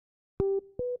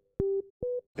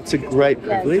It's a great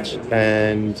privilege,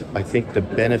 and I think the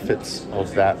benefits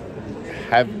of that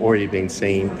have already been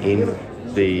seen in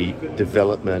the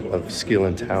development of skill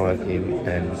and talent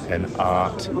and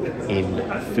art in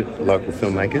local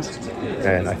filmmakers,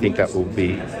 and I think that will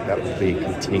be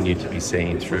continued to be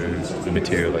seen through the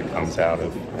material that comes out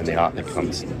of and the art that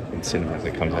comes in cinema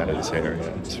that comes out of this area,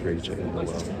 this region in the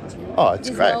world. Oh, it's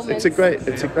great! It's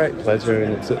a great pleasure,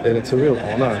 and it's a real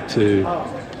honour to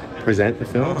present the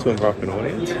film to a Moroccan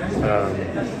audience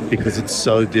because it's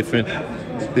so different.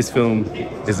 This film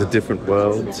is a different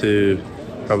world to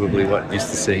probably what you're used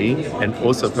to seeing, and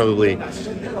also probably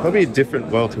a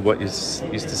different world to what you're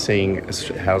used to seeing,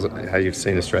 how you've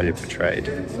seen Australia portrayed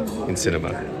in cinema.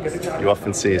 You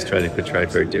often see Australia portrayed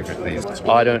very differently.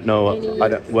 I don't know.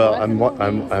 Well, I'm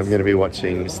going to be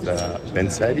watching Mr.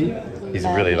 Ben Sadie. He's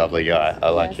a really lovely guy. I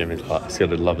like him. He's got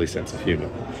a lovely sense of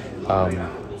humour.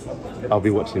 I'll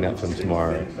be watching that film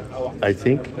tomorrow. I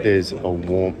think there's a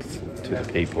warmth to the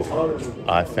people.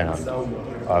 I found it.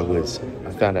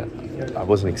 I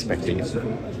wasn't expecting it.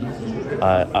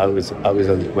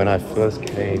 When I first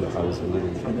came, I was a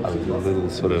little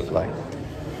sort of like,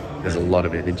 there's a lot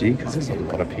of energy because there's a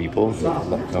lot of people, there's a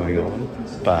lot going on.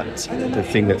 But the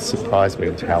thing that surprised me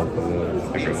was how warm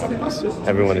everyone is.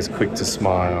 Everyone is quick to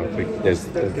smile. There's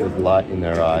light in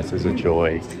their eyes. There's a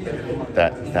joy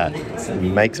that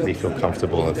makes me feel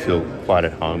comfortable and feel quite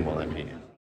at home while I'm here.